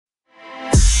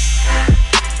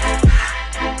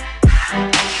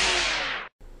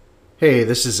Hey,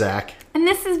 this is Zach. And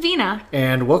this is Vina.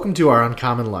 And welcome to Our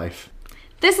Uncommon Life.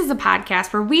 This is a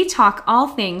podcast where we talk all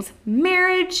things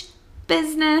marriage,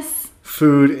 business,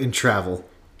 food, and travel.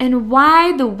 And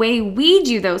why the way we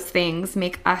do those things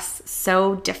make us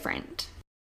so different.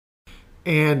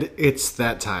 And it's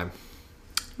that time.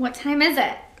 What time is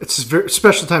it? It's a very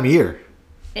special time of year.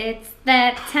 It's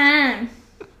that time.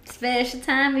 Special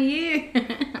time of year.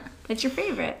 It's your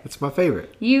favorite. It's my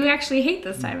favorite. You actually hate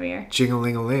this time of year.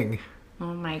 Jing-a-ling-a-ling.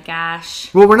 Oh my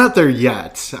gosh. Well, we're not there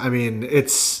yet. I mean,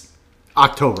 it's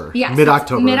October. Yes,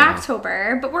 mid-October.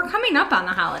 Mid-October, but we're coming up on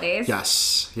the holidays.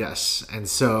 Yes. And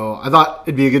so I thought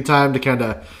it'd be a good time to kind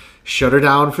of shut her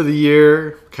down for the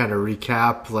year, kind of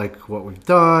recap like what we've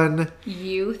done.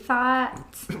 You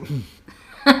thought?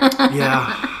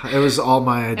 Yeah, it was all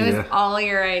my idea. It was all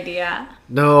your idea.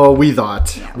 No, we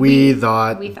thought. Yeah, we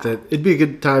thought we thought that it'd be a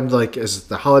good time, like, as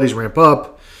the holidays ramp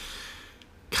up.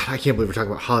 God, I can't believe we're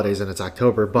talking about holidays and it's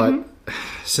October, but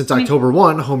since October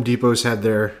 1, Home Depot's had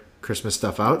their Christmas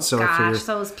stuff out, so I figured...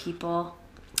 those people.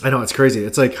 I know, it's crazy.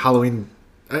 It's like Halloween...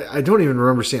 I don't even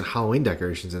remember seeing Halloween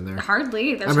decorations in there.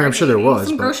 Hardly. I'm sure there was.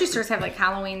 Some grocery stores have, like,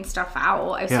 Halloween stuff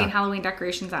out. I've seen Halloween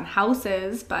decorations on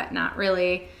houses, but not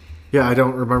really... Yeah, I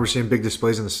don't remember seeing big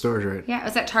displays in the stores, right? Yeah, I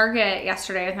was at Target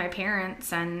yesterday with my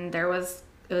parents, and it was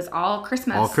all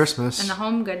Christmas. All Christmas. In the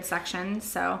home goods section,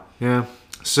 so... Yeah.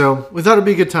 So we thought it'd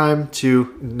be a good time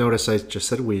to... Notice I just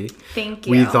said we. Thank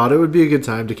you. We thought it would be a good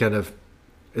time to kind of,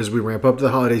 as we ramp up to the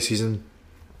holiday season,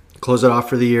 close it off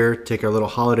for the year, take our little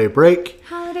holiday break.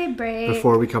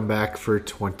 Before we come back for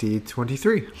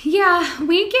 2023. Yeah,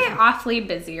 we get awfully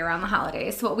busy around the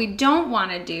holidays. So what we don't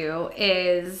want to do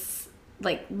is...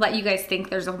 like, let you guys think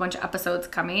there's a bunch of episodes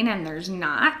coming, and there's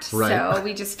not. Right. So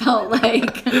we just felt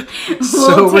like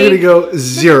we're going to go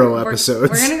 0 episodes.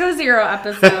 We're going to go 0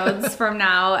 episodes from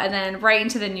now, and then right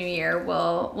into the new year,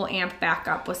 we'll amp back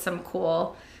up with some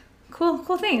cool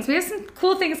things. We have some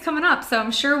cool things coming up, so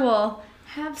I'm sure we'll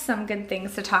have some good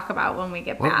things to talk about when we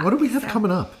get back. What do we have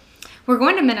coming up? We're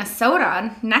going to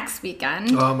Minnesota next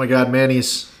weekend. Oh my God,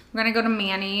 Manny's. We're going to go to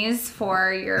Manny's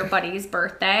for your buddy's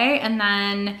birthday, and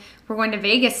then we're going to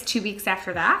Vegas 2 weeks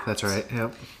after that. That's right,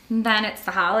 yep. And then it's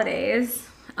the holidays.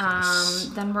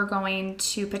 Yes. Then we're going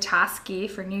to Petoskey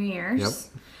for New Year's. Yep.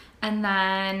 And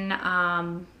then,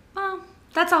 well,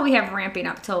 that's all we have ramping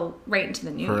up till right into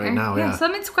the new year. Right now, yeah. So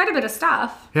that means quite a bit of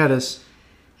stuff. Yeah, it is.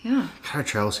 Yeah. God, our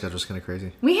travel schedule's kind of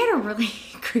crazy. We had a really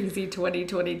crazy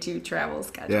 2022 travel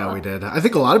schedule. Yeah, we did. I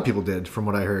think a lot of people did, from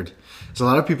what I heard. So a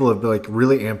lot of people have like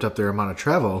really amped up their amount of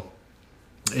travel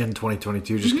in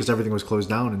 2022 just because everything was closed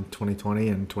down in 2020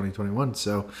 and 2021.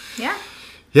 So yeah.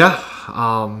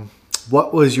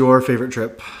 What was your favorite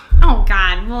trip? Oh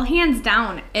God, well, hands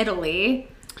down, Italy.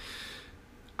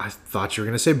 I thought you were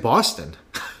gonna say Boston.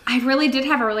 I really did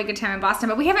have a really good time in Boston,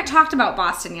 but we haven't talked about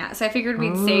Boston yet, so I figured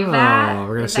we'd save that.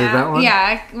 We're gonna save that one.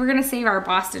 Yeah, we're gonna save our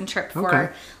Boston trip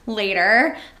for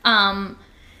later.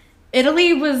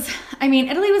 Italy was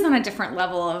on a different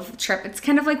level of trip. It's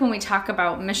kind of like when we talk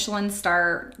about Michelin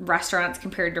star restaurants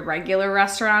compared to regular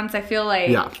restaurants. I feel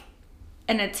like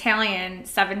an Italian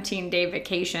 17-day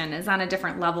vacation is on a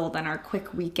different level than our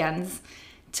quick weekends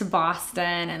to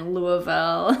Boston and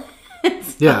Louisville and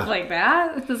stuff like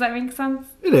that. Does that make sense?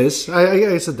 It is. I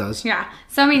guess it does. Yeah.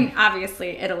 So, I mean,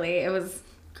 obviously, Italy, it was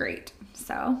great.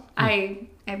 So, I'm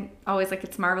always like,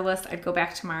 it's marvelous. I'd go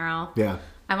back tomorrow. Yeah.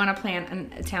 I want to plan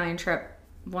an Italian trip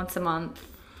once a month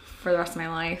for the rest of my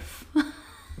life.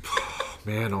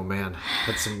 Man, oh man.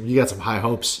 You got some high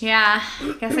hopes. Yeah.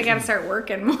 I guess I got to start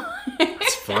working more.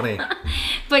 It's funny.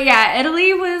 But yeah,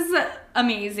 Italy was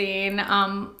amazing.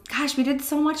 Gosh, we did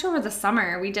so much over the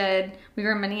summer. We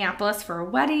were in Minneapolis for a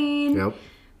wedding. Yep.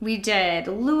 We did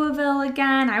Louisville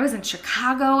again. I was in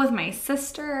Chicago with my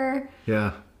sister.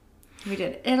 Yeah. We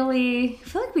did Italy. I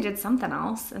feel like we did something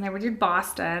else. And then we did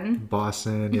Boston.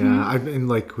 Yeah. I mean,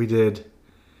 like, we did...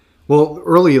 Well,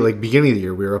 early, like, beginning of the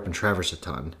year, we were up in Traverse a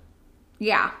ton.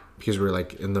 Yeah. Because we were,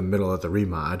 like, in the middle of the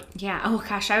remod. Yeah. Oh,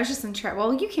 gosh. I was just in Traverse.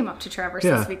 Well, you came up to Traverse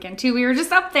this weekend, too. We were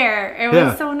just up there. It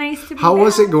was so nice to be How back.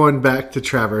 was it going back to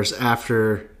Traverse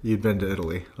after you'd been to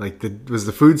Italy? Like, was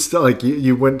the food still... Like,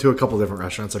 you went to a couple different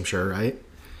restaurants, I'm sure, right?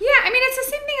 Yeah. I mean, it's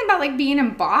the same thing about, like, being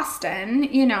in Boston,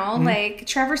 you know? Like,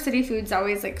 Traverse City food's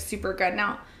always, like, super good.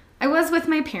 Now, I was with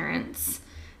my parents,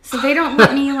 so they don't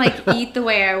let me, like, eat the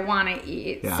way I want to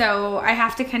eat. Yeah. So I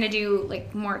have to kind of do,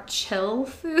 like, more chill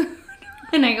food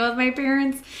when I go with my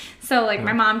parents. So, like,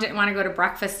 my mom didn't want to go to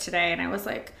breakfast today, and I was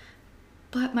like,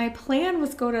 but my plan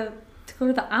was to go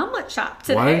to the omelet shop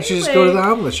today. Why didn't you just go to the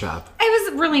omelet shop?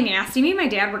 It was really nasty. Me and my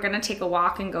dad were going to take a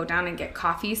walk and go down and get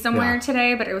coffee somewhere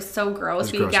today, but it was so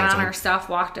gross. We got on our stuff,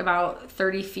 walked about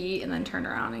 30 feet, and then turned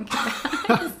around and came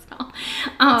back.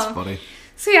 That's funny.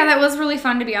 So yeah, that was really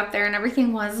fun to be up there, and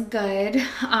everything was good.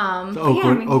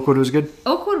 Oakwood was good?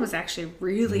 Oakwood was actually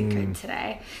really good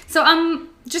today. So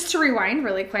just to rewind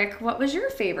really quick, what was your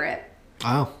favorite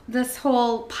this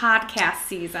whole podcast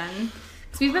season?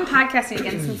 So we've been podcasting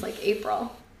again since like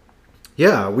April.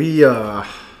 Yeah, we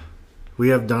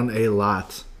have done a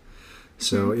lot.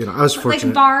 So, I was fortunate.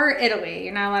 Like bar Italy.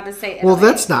 You're not allowed to say Italy. Well,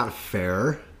 that's not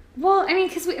fair. Well, I mean,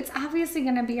 because it's obviously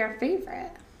going to be our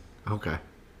favorite. Okay.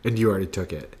 And you already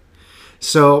took it.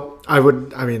 So, I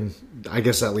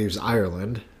guess that leaves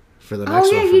Ireland for the next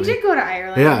one. Oh, yeah, you did go to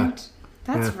Ireland. Yeah.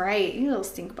 That's right. You little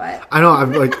stink butt. I know.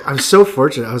 I'm so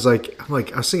fortunate. I was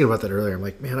thinking about that earlier. I'm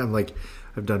like, man,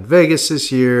 I've done Vegas this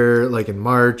year, like in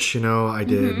March, I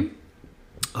did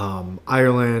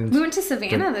Ireland. We went to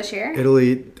Savannah this year.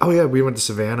 Italy. Oh, yeah, we went to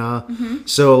Savannah. Mm-hmm.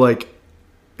 So, like,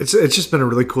 it's just been a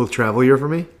really cool travel year for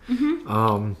me.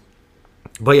 Mm-hmm.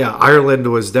 But, yeah, Ireland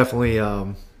was definitely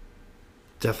up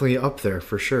there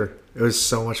for sure. It was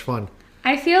so much fun.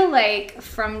 I feel like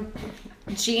from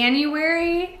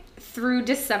January through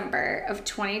December of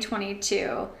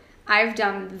 2022, I've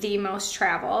done the most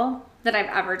travel that I've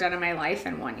ever done in my life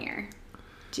in 1 year.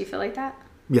 Do you feel like that?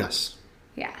 Yes.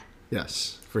 Yeah.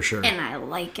 Yes, for sure. And I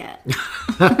like it.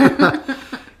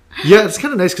 Yeah, it's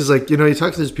kind of nice because, like, you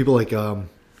talk to these people like, I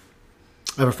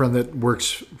have a friend that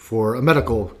works for a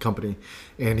medical company,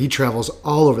 and he travels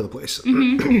all over the place.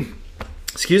 Mm-hmm.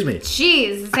 Excuse me.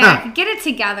 Jeez, Zach, get it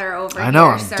together over here. I know,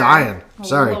 I'm sir. dying.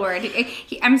 Sorry. Lord.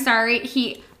 I'm sorry.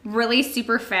 He really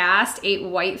super fast ate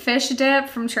whitefish dip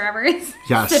from Traverse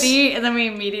City, and then we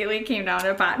immediately came down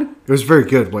to a pot. It was very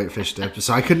good whitefish dip,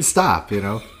 so I couldn't stop,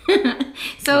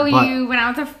 So you went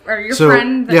out with your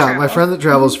friend that travels. My friend that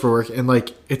travels for work, and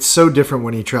like it's so different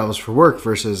when he travels for work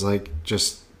versus like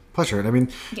just pleasure. And I mean,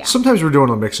 sometimes we're doing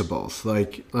a mix of both.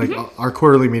 Like our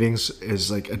quarterly meetings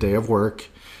is like a day of work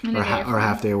or a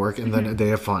half day of work, and then a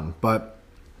day of fun. But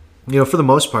for the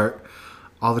most part,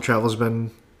 all the travel's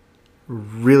been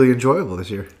really enjoyable this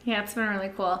year. Yeah, it's been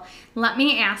really cool. Let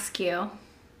me ask you,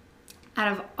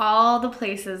 out of all the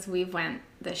places we've went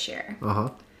this year,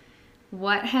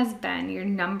 what has been your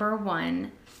number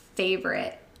one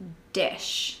favorite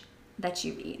dish that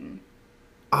you've eaten?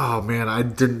 Oh man, I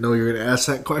didn't know you were going to ask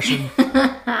that question.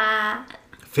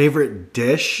 Favorite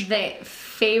dish? The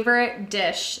favorite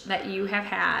dish that you have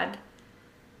had.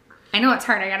 I know it's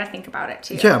hard. I got to think about it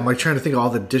too. Yeah, I'm like trying to think of all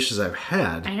the dishes I've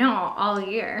had. I know, all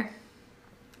year.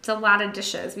 It's a lot of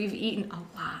dishes. We've eaten a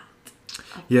lot.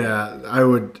 Yeah, I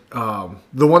would.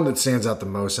 The one that stands out the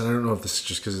most, and I don't know if this is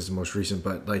just because it's the most recent,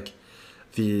 but like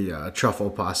the truffle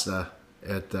pasta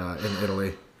in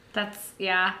Italy. That's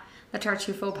the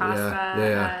tartufo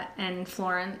pasta in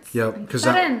Florence. Yep, because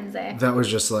that was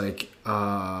just like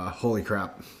holy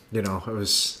crap. It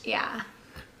was. Yeah,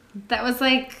 that was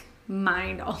like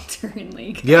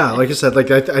mind-alteringly good. Yeah, like I said, like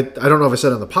I don't know if I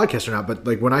said it on the podcast or not, but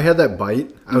like when I had that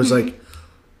bite, I was like,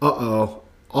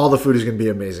 all the food is going to be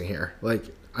amazing here. Like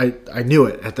I knew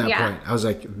it at that point. I was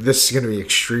like, this is going to be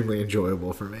extremely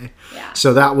enjoyable for me. Yeah.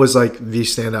 So that was like the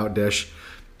standout dish.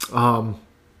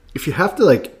 If you have to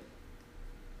like,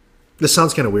 this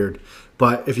sounds kind of weird,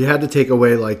 but if you had to take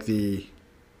away like the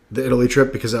Italy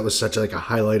trip because that was such like a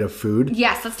highlight of food.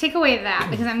 Yes, let's take away that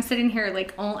because I'm sitting here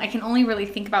like I can only really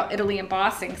think about Italy and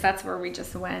Boston because that's where we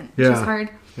just went. Which is hard.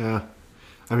 Yeah.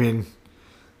 I mean,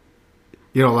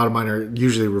 a lot of mine are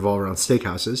usually revolve around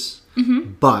steakhouses,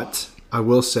 but I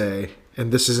will say,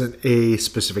 and this isn't a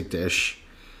specific dish,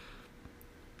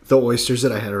 the oysters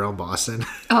that I had around Boston.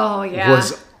 Oh yeah.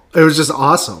 It was just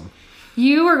awesome.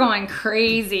 You were going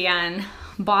crazy on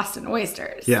Boston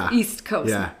oysters. Yeah. East Coast.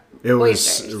 Yeah. It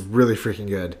was really freaking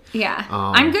good. Yeah.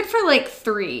 I'm good for like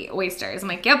 3 oysters. I'm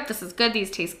like, yep, this is good.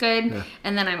 These taste good. Yeah.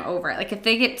 And then I'm over it. Like if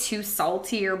they get too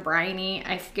salty or briny,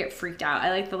 I get freaked out. I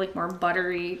like the more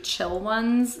buttery, chill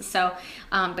ones. So,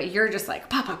 but you're just like,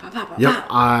 pop, pop, pop, pop, yep,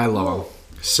 pop. I love them.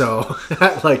 So,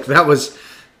 like that was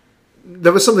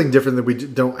something different that we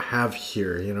don't have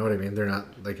here. You know what I mean? They're not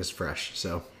like as fresh.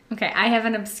 So. Okay, I have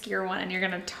an obscure one, and you're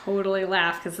going to totally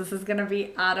laugh because this is going to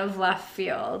be out of left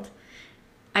field.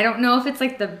 I don't know if it's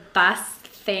like the best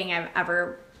thing I've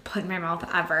ever put in my mouth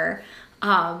ever.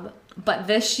 But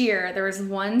this year, there was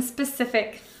one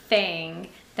specific thing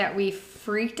that we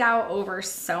freaked out over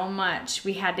so much,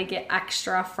 we had to get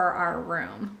extra for our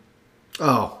room.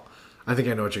 Oh, I think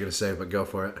I know what you're going to say, but go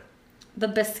for it. The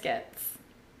biscuits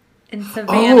in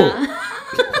Savannah.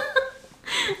 Oh.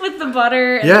 With the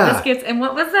butter and the biscuits. And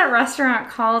what was that restaurant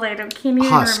called? Can't even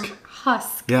remember.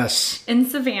 Husk. Yes. In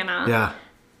Savannah. Yeah.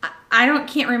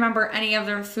 Can't remember any of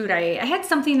their food I ate. I had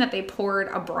something that they poured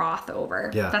a broth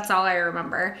over. Yeah. That's all I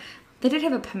remember. They did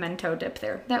have a pimento dip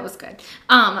there. That was good.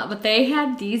 But they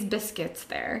had these biscuits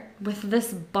there with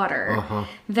this butter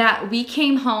that we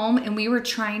came home and we were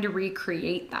trying to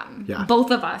recreate them. Yeah.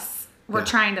 Both of us were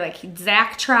trying to,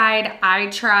 Zach tried, I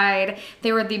tried.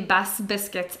 They were the best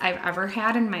biscuits I've ever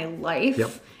had in my life.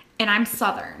 Yep. And I'm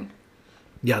Southern.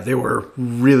 Yeah, they were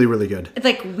really, really good.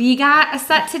 It's we got a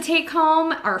set to take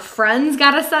home. Our friends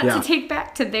got a set to take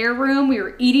back to their room. We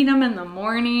were eating them in the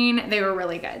morning. They were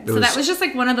really good. That was just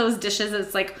one of those dishes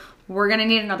that's we're going to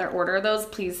need another order of those.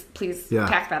 Please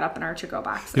pack that up in our to-go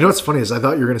box. You know what's funny is I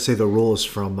thought you were going to say the rolls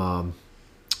from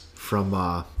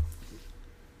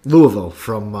Louisville,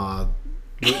 from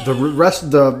the rest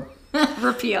of the...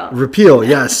 Repeal,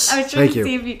 yes. I was trying to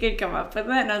see if you could come up with it,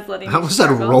 and I was letting you. I almost said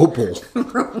Rople.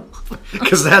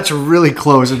 Because that's really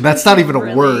close, and that's not even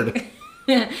a word.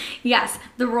 Yes,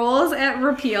 the rolls at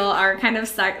Repeal are kind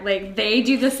of they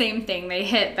do the same thing. They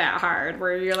hit that hard,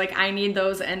 where you're I need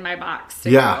those in my box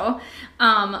to go.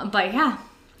 But yeah,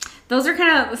 those are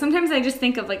kind of, sometimes I just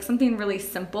think of something really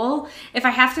simple. If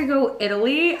I have to go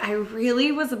Italy, I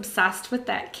really was obsessed with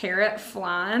that carrot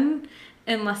flan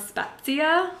in La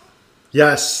Spezia.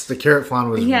 Yes, the carrot flan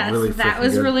was really that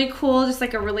was good. really cool. Just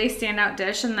a really standout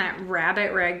dish, and that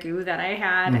rabbit ragu that I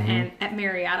had and at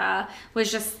Marietta was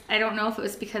just, I don't know if it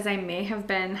was because I may have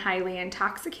been highly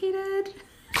intoxicated.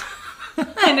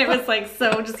 And it was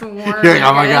so just warm. You're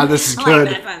oh my God, this is good.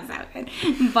 That sounds so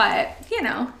good. But,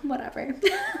 whatever.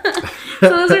 So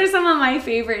those are some of my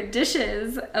favorite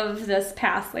dishes of this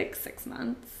past 6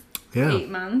 months. Yeah. 8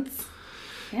 months.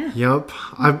 Yeah. Yep.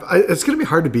 It's going to be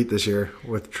hard to beat this year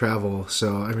with travel.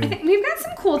 So, I think we've got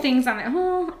some cool things on it.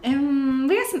 Well,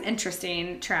 we got some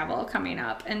interesting travel coming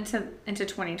up into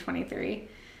 2023.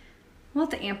 We'll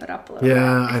have to amp it up a little bit.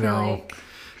 Yeah, I know.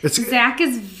 Zach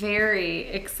is very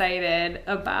excited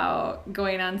about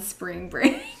going on spring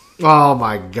break. Oh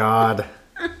my God.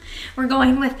 We're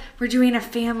doing a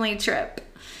family trip.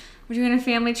 We're doing a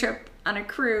family trip on a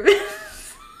cruise.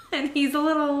 And he's a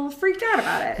little freaked out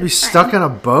about it. He's stuck on a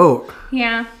boat.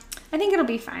 Yeah. I think it'll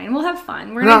be fine. We'll have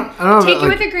fun. We're going to take it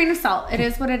with a grain of salt. It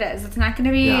is what it is. It's not going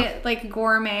to be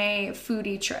gourmet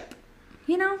foodie trip.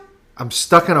 I'm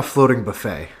stuck on a floating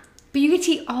buffet. But you get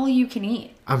to eat all you can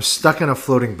eat. I'm stuck in a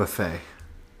floating buffet.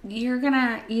 You're going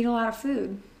to eat a lot of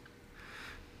food.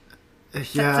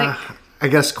 Yeah. I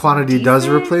guess quantity does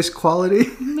replace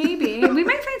quality. Maybe. We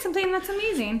might find something that's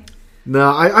amazing.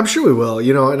 No, I'm sure we will,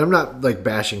 and I'm not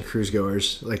bashing cruise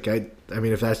goers. I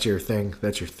mean, if that's your thing,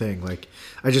 that's your thing.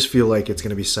 I just feel it's going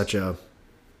to be such a...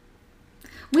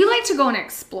 We like to go and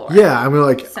explore. Yeah, I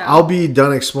mean, I'll be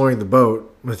done exploring the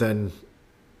boat within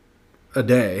a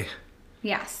day.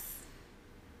 Yes.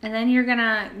 And then you're going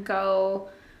to go...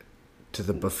 To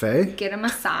the buffet? Get a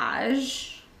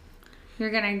massage. You're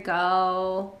going to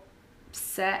go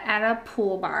sit at a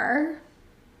pool bar.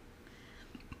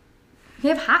 We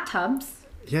have hot tubs.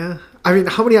 Yeah. I mean,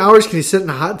 how many hours can you sit in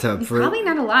a hot tub for? Probably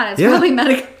not a lot. It's probably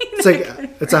medically.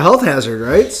 It's a health hazard,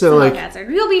 right? So it's a health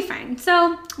hazard. You'll be fine.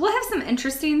 So we'll have some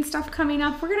interesting stuff coming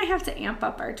up. We're gonna have to amp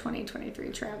up our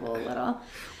 2023 travel a little.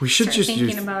 We should just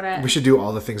thinking about it. We should do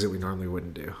all the things that we normally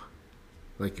wouldn't do.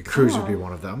 A cruise would be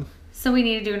one of them. So we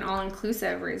need to do an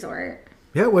all-inclusive resort.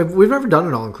 Yeah, we've never done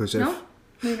an all-inclusive. No.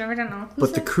 We've never done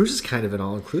all-inclusive. But the cruise is kind of an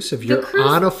all-inclusive. You're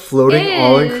on a floating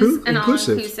all-inclusive. An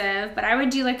all-inclusive, but I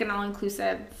would do an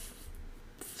all-inclusive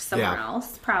somewhere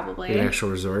else, probably. An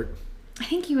actual resort. I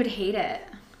think you would hate it.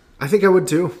 I think I would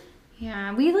too.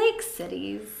 Yeah, we like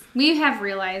cities. We have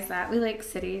realized that. We like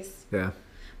cities. Yeah.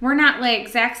 We're not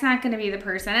Zach's not going to be the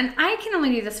person, and I can only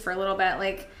do this for a little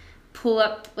bit, pull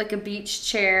up a beach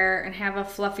chair and have a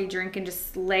fluffy drink and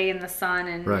just lay in the sun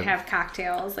and have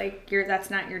cocktails. That's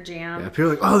not your jam. Yeah,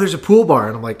 people are oh, there's a pool bar,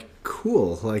 and I'm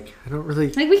cool. I don't really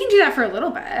we can do that for a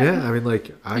little bit. Yeah, I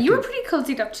mean you were pretty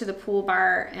cozied up to the pool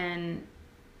bar in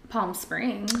Palm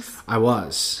Springs. I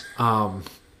was.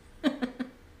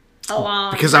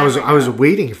 Because I was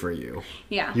waiting for you.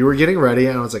 Yeah. You were getting ready,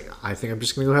 and I was I think I'm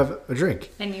just gonna go have a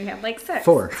drink. And you had 6.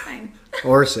 4. It's fine.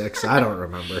 Or 6. I don't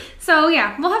remember. So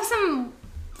yeah, we'll have some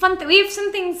fun. We have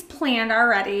some things planned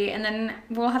already, and then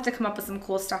we'll have to come up with some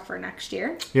cool stuff for next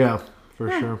year. Yeah,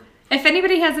 for sure. If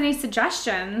anybody has any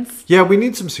suggestions. Yeah, we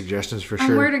need some suggestions for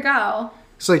sure. On where to go.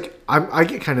 It's I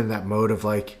get kind of in that mode of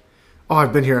oh,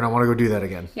 I've been here and I want to go do that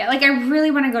again. Yeah, I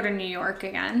really want to go to New York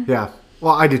again. Yeah.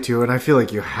 Well, I do too, and I feel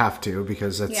like you have to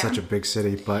because it's such a big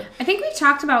city. But I think we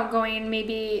talked about going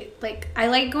maybe I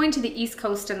like going to the East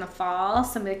Coast in the fall.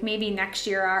 So maybe next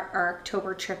year our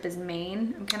October trip is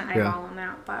Maine. I'm kind of eyeballing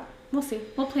that, but we'll see.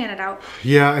 We'll plan it out.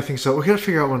 Yeah, I think so. We got to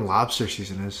figure out when lobster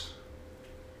season is.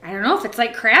 I don't know. If it's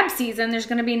like crab season, there's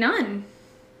going to be none.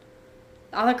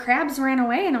 All the crabs ran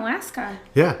away in Alaska.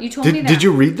 Yeah. You told me that. Did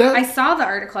you read that? I saw the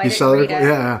article. I didn't read it.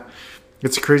 Yeah.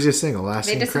 It's the craziest thing.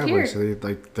 Alaskan crab legs.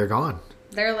 They're gone.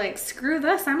 They're like, screw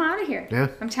this. I'm out of here. Yeah.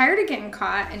 I'm tired of getting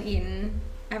caught and eaten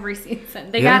every season.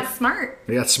 They got smart.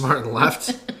 They got smart and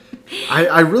left.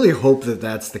 I really hope that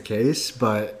that's the case,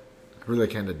 but I really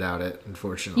kind of doubt it,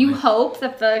 unfortunately. You hope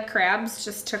that the crabs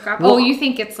just took up? Well, you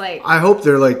think it's like... I hope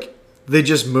they're like, they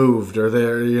just moved or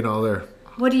they're...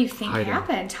 What do you think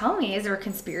happened? Tell me. Is there a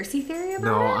conspiracy theory about it?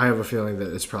 No, I have a feeling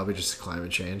that it's probably just climate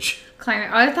change.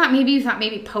 I thought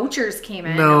maybe poachers came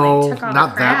in and took all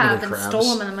the crabs and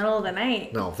stole them in the middle of the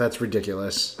night. No, that's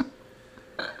ridiculous.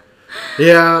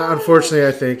 Yeah, unfortunately,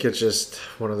 I think it's just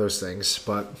one of those things.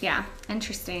 But yeah,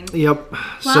 interesting. Yep.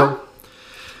 Well,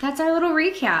 that's our little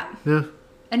recap. Yeah.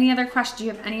 Any other questions? Do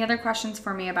you have any other questions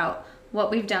for me about what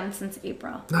we've done since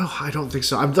April? No, I don't think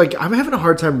so. I'm having a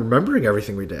hard time remembering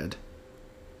everything we did.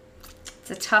 It's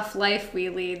a tough life we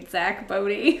lead, Zach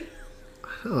Bodie.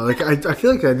 I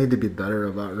feel like I need to be better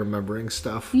about remembering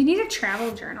stuff. You need a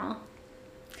travel journal.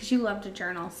 Because you love to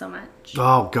journal so much.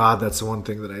 Oh, God, that's the one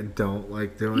thing that I don't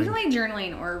like doing. You don't like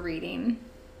journaling or reading.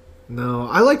 No,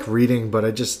 I like reading, but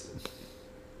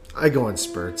I go in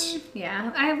spurts.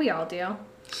 Yeah, we all do.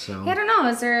 So I don't know.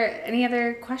 Is there any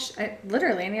other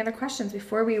any other questions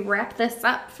before we wrap this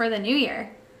up for the new year?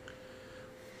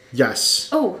 Yes.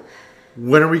 Oh.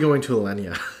 When are we going to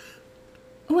Alenia?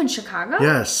 Oh, in Chicago?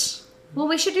 Yes. Well,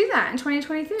 we should do that in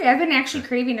 2023. I've been actually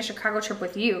craving a Chicago trip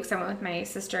with you because I went with my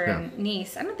sister and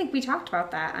niece. I don't think we talked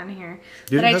about that on here.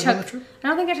 You didn't talk about that trip? I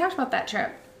don't think I talked about that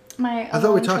trip. I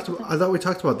thought we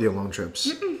talked about the alone trips.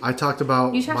 Mm-mm. I talked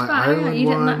about you talked my about island You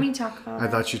one. didn't let me talk about it. I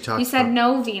thought you talked. You said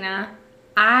no, Vina.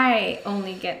 I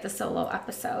only get the solo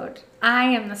episode. I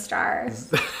am the star.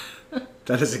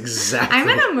 That is exactly. I'm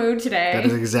in a mood today. That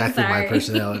is exactly my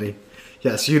personality.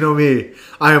 Yes, you know me.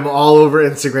 I am all over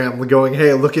Instagram going,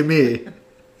 hey, look at me.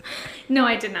 No,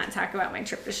 I did not talk about my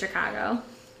trip to Chicago.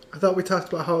 I thought we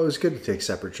talked about how it was good to take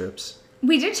separate trips.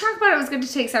 We did talk about it was good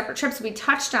to take separate trips. We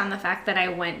touched on the fact that I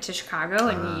went to Chicago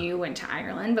and you went to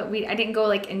Ireland, but I didn't go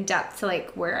in depth to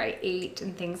where I ate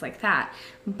and things like that.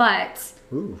 But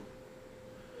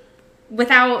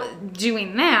without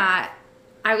doing that,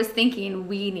 I was thinking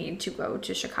we need to go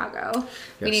to Chicago. Yes.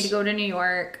 We need to go to New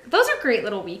York. Those are great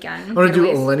little weekends. I want to do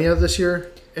Alenia this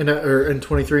year in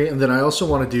 23, and then I also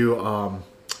want to do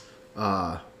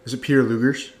is it Peter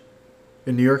Luger's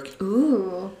in New York?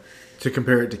 Ooh. To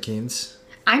compare it to Keen's.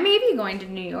 I may be going to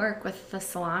New York with the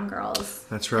Salon Girls.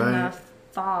 That's right. In the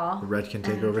fall. The Redken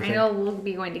takeover thing. I know we'll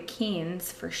be going to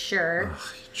Keen's for sure. Ugh,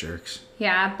 you jerks.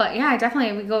 Yeah, but yeah,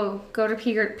 definitely we go to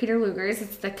Peter Luger's.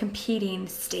 It's the competing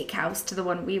steakhouse to the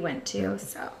one we went to. Yeah.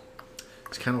 So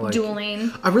it's kind of like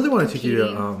dueling. I really want to take you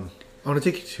to. I want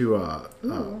to take you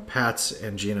to Pat's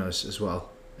and Gino's as well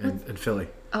in Philly.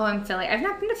 Oh, in Philly. I've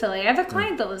not been to Philly. I have a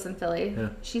client that lives in Philly. Yeah.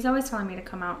 She's always telling me to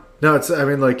come out. No, it's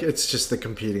just the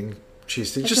competing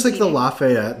cheesesteak. Just like the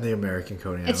Lafayette and the American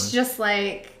Coney Island. It's just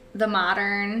like the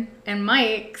Modern and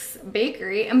Mike's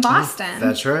Bakery in Boston.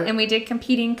 That's right. And we did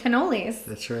competing cannolis.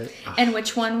 That's right. And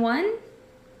which one won?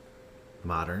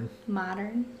 Modern.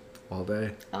 All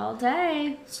day.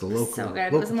 It's the local. So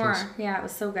good. It was more. Yeah, it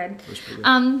was so good. It was pretty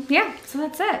good. Yeah, so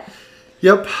that's it.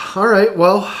 Yep. All right.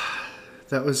 Well,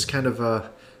 that was kind of a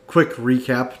quick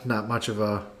recap. Not much of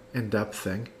a in-depth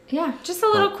thing. Yeah, just a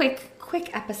little quick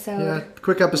episode. Yeah,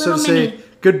 quick episode to say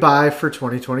goodbye for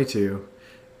 2022.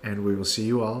 And we will see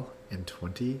you all in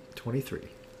 2023.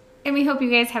 And we hope you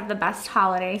guys have the best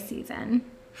holiday season.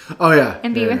 Oh, yeah.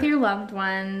 And be with your loved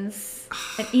ones.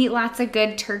 And eat lots of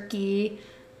good turkey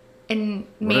and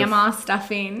mamaw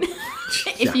stuffing.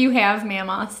 If you have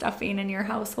mamaw stuffing in your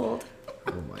household.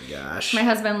 Oh, my gosh. My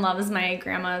husband loves my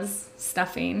grandma's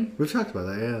stuffing. We've talked about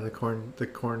that, yeah. The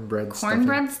cornbread stuffing.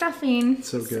 Cornbread stuffing. It's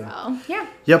so good. So, yeah.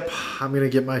 Yep. I'm going to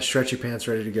get my stretchy pants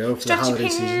ready to go for the holiday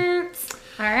season.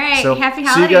 All right. So, happy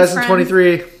holidays, see you guys friends. in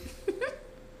 23.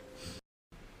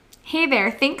 Hey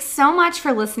there. Thanks so much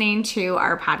for listening to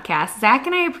our podcast. Zach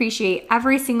and I appreciate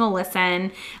every single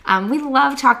listen. We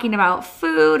love talking about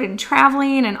food and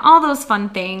traveling and all those fun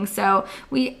things. So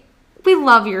we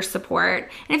love your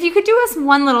support. And if you could do us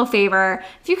one little favor,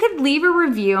 if you could leave a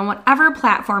review on whatever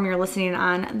platform you're listening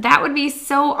on, that would be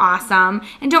so awesome.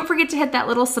 And don't forget to hit that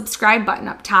little subscribe button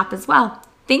up top as well.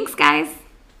 Thanks, guys.